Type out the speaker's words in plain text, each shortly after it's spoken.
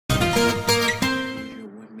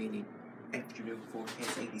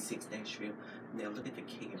forecast 86 Nashville. Now look at the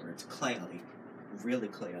camera. It's cloudy. Really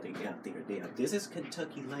cloudy out there. Now, this is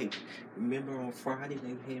Kentucky Lake. Remember on Friday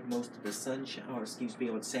they had most of the sunshine, or excuse me,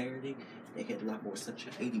 on Saturday they had a lot more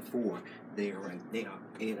sunshine. 84 there right now.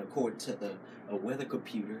 And according to the weather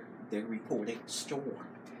computer, they're reporting storm.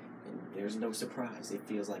 And there's no surprise. It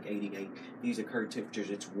feels like 88. These are current temperatures.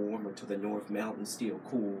 It's warmer to the North Mountain, still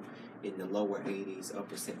cool in the lower 80s,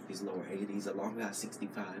 upper 70s, lower 80s, along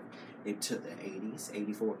I-65 into the 80s.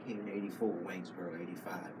 84 Canton, 84 Waynesboro,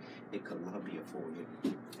 85 in Columbia for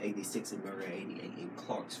you, 86 in Murray, 88 in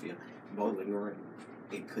Clarksville, Bowling Green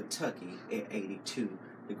in Kentucky at 82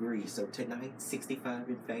 degrees. So tonight, 65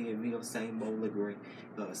 in Fayetteville, same Bowling Green,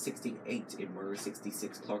 68 in Murray,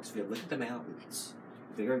 66 Clarksville. Look at the mountains.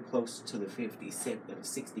 Very close to the 50s,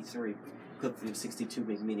 63, Cookville, 62,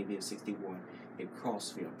 McMinnville, 61 in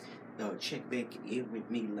Crossville. Check back in with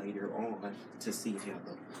me later on to see how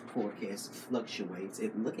the forecast fluctuates.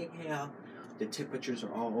 And look at how the temperatures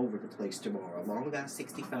are all over the place tomorrow. Along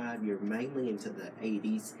I-65, you're mainly into the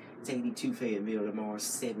 80s. It's 82 Fayetteville tomorrow,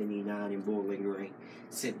 79 in Bowling Green,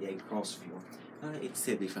 78 Crossville. It's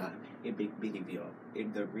 75 in Big Bittyville.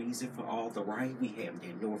 And the reason for all the rain, we have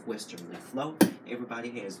that northwesterly flow.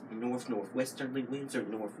 Everybody has northwesterly winds or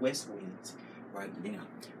northwest winds right now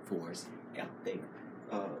for us out there.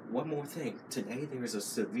 One more thing. Today there is a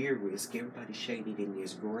severe risk. Everybody shaded in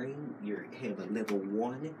this green. You have a level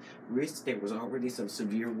 1 risk. There was already some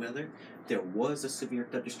severe weather. There was a severe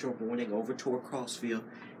thunderstorm warning over toward Crossville.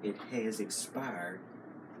 It has expired.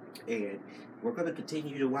 And we're going to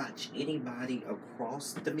continue to watch anybody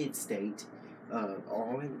across the mid-state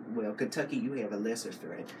well, Kentucky, you have a lesser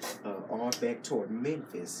threat. On back toward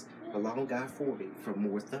Memphis, along I-40 for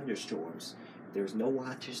more thunderstorms. There's no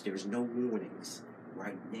watches, there's no warnings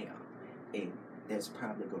right now. And that's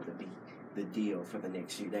probably going to be the deal for the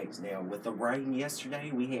next few days. Now, with the rain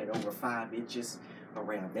yesterday, we had over 5 inches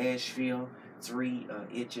around Nashville, 3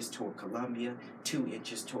 inches toward Columbia, 2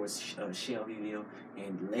 inches towards Shelbyville,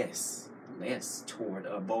 and less toward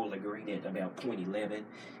Bowling Green at about 0.11,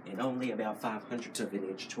 and only about 500ths of an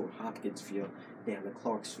inch toward Hopkinsville down to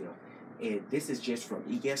Clarksville. And this is just from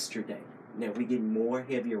yesterday. Now we get more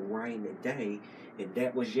heavier rain today, and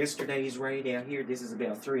that was yesterday's rain out here. This is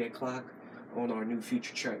about 3 o'clock on our new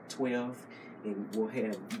Future Track 12, and we'll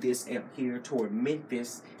have this out here toward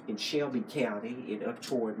Memphis in Shelby County and up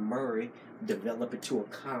toward Murray, develop into a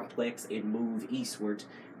complex and move eastward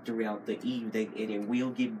throughout the evening, and it will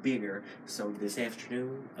get bigger. So this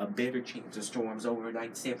afternoon, a better chance of storms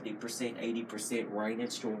overnight, 70%, 80% rain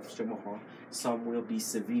and storms tomorrow. Some will be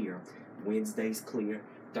severe. Wednesday's clear.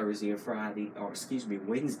 Thursday and Friday, or excuse me,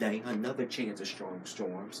 Wednesday, another chance of strong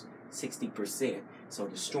storms, 60%. So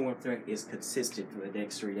the storm threat is consistent for the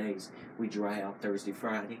next 3 days. We dry out Thursday,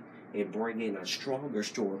 Friday, and bring in a stronger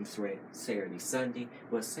storm threat Saturday, Sunday.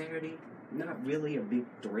 Well, Saturday, not really a big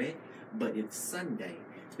threat, but it's Sunday.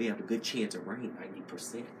 We have a good chance of rain,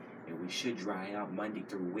 90%, and we should dry out Monday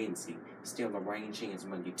through Wednesday. Still a rain chance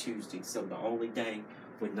Monday, Tuesday. So the only day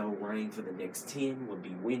with no rain for the next 10 will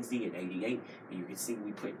be Wednesday at 88. And you can see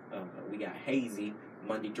we got hazy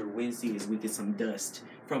Monday through Wednesday as we get some dust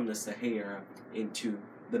from the Sahara into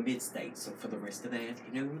the mid-state. So for the rest of the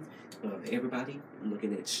afternoon, everybody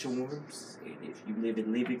looking at storms. And if you live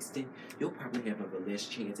in Livingston, you'll probably have a less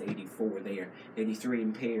chance. 84 there, 83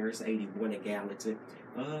 in Paris, 81 in Gallatin,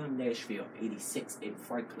 Nashville, 86 in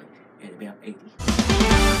Franklin, and about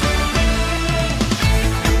 80.